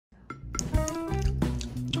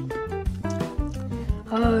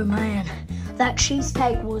Oh man, that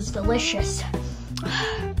cheesecake was delicious.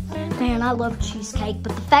 Man, I love cheesecake,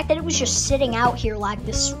 but the fact that it was just sitting out here like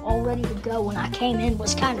this, all ready to go when I came in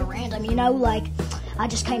was kind of random, you know? Like, I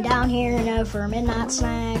just came down here, you know, for a midnight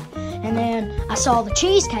snack, and then I saw the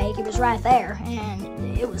cheesecake. It was right there,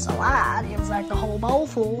 and it was a lot. It was like the whole bowl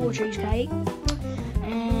full of cheesecake,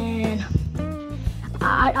 and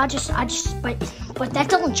but that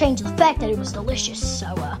doesn't change the fact that it was delicious. So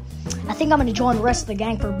I think I'm gonna join the rest of the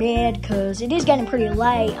gang for bed because it is getting pretty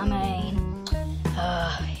late. I mean,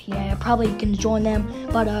 yeah, probably gonna join them.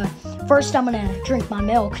 But first, I'm gonna drink my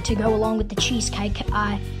milk to go along with the cheesecake.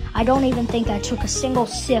 I don't even think I took a single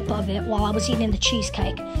sip of it while I was eating the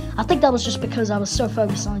cheesecake. I think that was just because I was so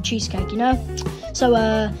focused on the cheesecake, you know? So,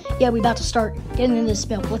 yeah, we about to start getting into this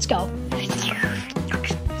milk. Let's go.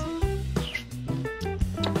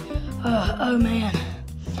 Oh, man.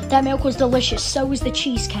 That milk was delicious. So was the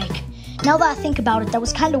cheesecake. Now that I think about it, that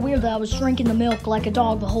was kind of weird that I was drinking the milk like a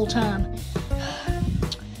dog the whole time.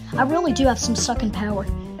 I really do have some sucking power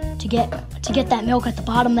to get that milk at the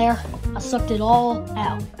bottom there. I sucked it all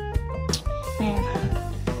out. Man.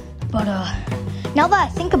 But, now that I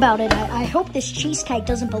think about it, I hope this cheesecake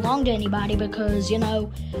doesn't belong to anybody because, you know,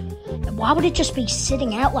 why would it just be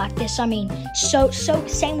sitting out like this? I mean, so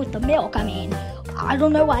same with the milk. I mean, I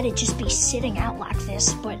don't know why it'd just be sitting out like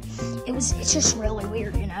this, but it's just really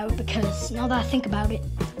weird, you know, because now that I think about it,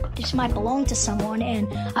 this might belong to someone, and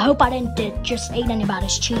I hope I didn't just eat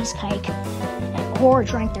anybody's cheesecake or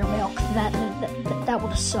drank their milk. That would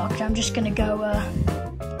have sucked. I'm just gonna go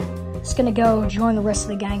join the rest of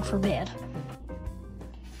the gang for bed.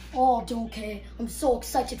 Oh, Donkey, I'm so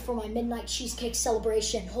excited for my midnight cheesecake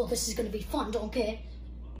celebration. Oh, this is gonna be fun, Donkey.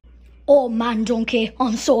 Oh man, Donkey,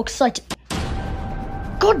 I'm so excited.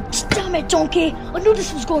 God damn it, Donkey, I knew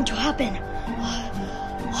this was going to happen.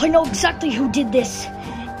 I know exactly who did this.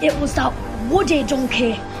 It was that Woody,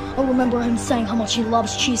 Donkey. I remember him saying how much he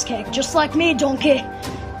loves cheesecake, just like me, Donkey.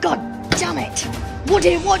 God damn it.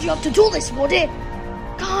 Woody, why'd you have to do this, Woody?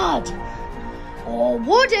 God. Oh,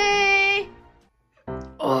 Woody.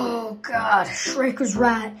 Oh, God. Shrek was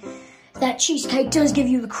right. That cheesecake does give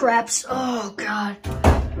you the craps. Oh, God.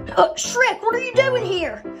 Shrek, what are you doing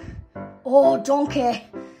here? Oh, Donkey.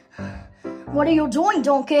 What are you doing,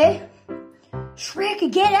 Donkey?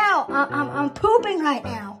 Shrek, get out. I'm pooping right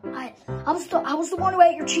now. I was the one who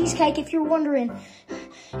ate your cheesecake, if you're wondering.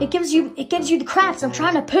 It gives you the craps. I'm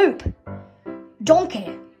trying to poop.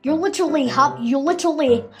 Donkey, you literally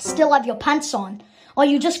still have your pants on. Are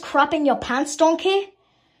you just crapping your pants, Donkey?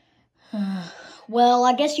 Well,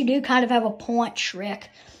 I guess you do kind of have a point, Shrek.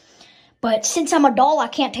 But since I'm a doll, I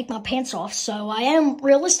can't take my pants off, so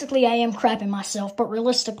realistically, I am crapping myself, but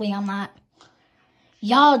realistically, I'm not.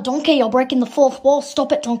 Yeah, Donkey, you're breaking the fourth wall.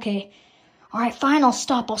 Stop it, Donkey. Alright, fine, I'll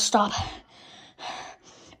stop.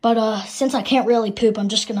 But, since I can't really poop, I'm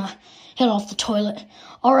just gonna head off the toilet.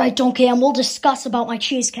 Alright, Donkey, and we'll discuss about my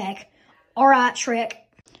cheesecake. Alright, Shrek.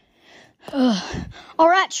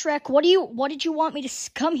 Alright, Shrek, what did you want me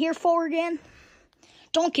to come here for again?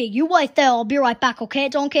 Donkey, you wait there, I'll be right back, okay,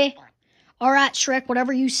 Donkey? Alright, Shrek,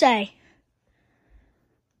 whatever you say.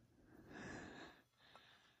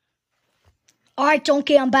 Alright,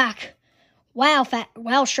 Donkey, I'm back. Wow,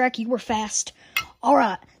 Shrek, you were fast.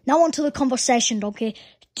 Alright, now on to the conversation, Donkey.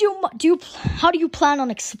 How do you plan on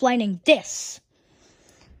explaining this?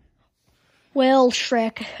 Well,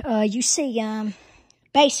 Shrek, you see,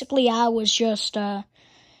 basically I was just,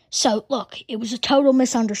 so, look, it was a total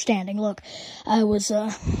misunderstanding. Look, I was,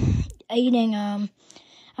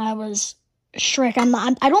 Shrek,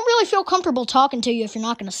 I don't really feel comfortable talking to you if you're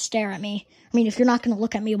not going to stare at me. I mean, if you're not going to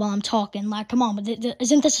look at me while I'm talking, like, come on,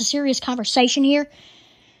 isn't this a serious conversation here?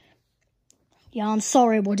 Yeah, I'm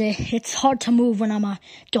sorry, Woody. It's hard to move when I'm a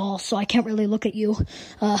doll, so I can't really look at you.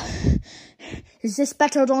 Is this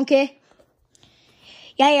better, Donkey?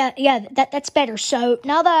 Yeah, that's better. So,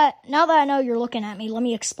 now that I know you're looking at me, let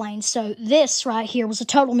me explain. So, this right here was a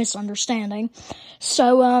total misunderstanding.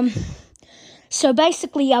 So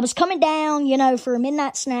basically, I was coming down, you know, for a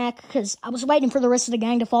midnight snack, because I was waiting for the rest of the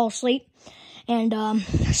gang to fall asleep. And,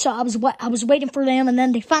 so I was waiting for them, and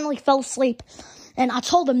then they finally fell asleep. And I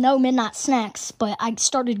told them no midnight snacks, but I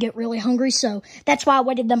started to get really hungry, so that's why I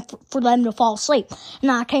waited for them to fall asleep.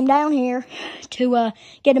 And I came down here to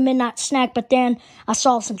get a midnight snack, but then I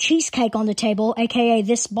saw some cheesecake on the table, aka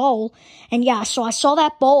this bowl. And yeah, so I saw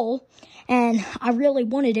that bowl, and I really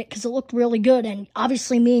wanted it because it looked really good, and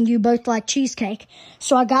obviously me and you both like cheesecake.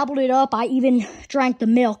 So I gobbled it up. I even drank the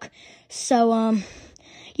milk. So,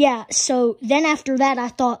 Yeah, so then after that, I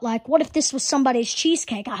thought, like, what if this was somebody's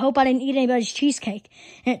cheesecake? I hope I didn't eat anybody's cheesecake.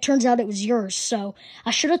 And it turns out it was yours. So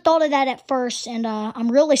I should have thought of that at first, and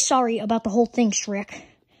I'm really sorry about the whole thing, Shrek.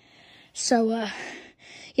 So,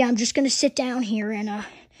 yeah, I'm just going to sit down here and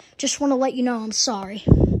just want to let you know I'm sorry.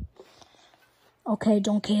 Okay,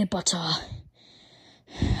 Donkey, but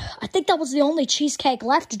I think that was the only cheesecake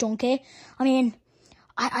left, Donkey. I mean,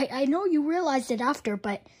 I know you realized it after,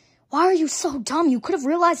 but why are you so dumb? You could have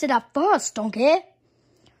realized it at first, Donkey.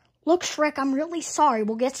 Look, Shrek, I'm really sorry.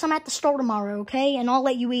 We'll get some at the store tomorrow, okay? And I'll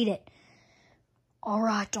let you eat it. All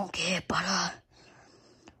right, Donkey, but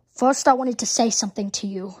first I wanted to say something to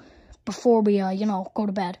you before we, go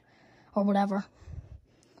to bed or whatever.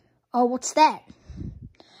 Oh, what's that?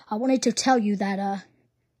 I wanted to tell you that,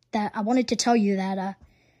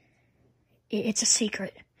 it's a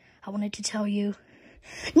secret. I wanted to tell you.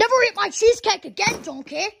 Never eat my cheesecake again,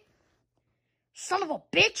 Donkey! Son of a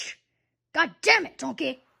bitch! God damn it,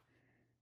 Donkey!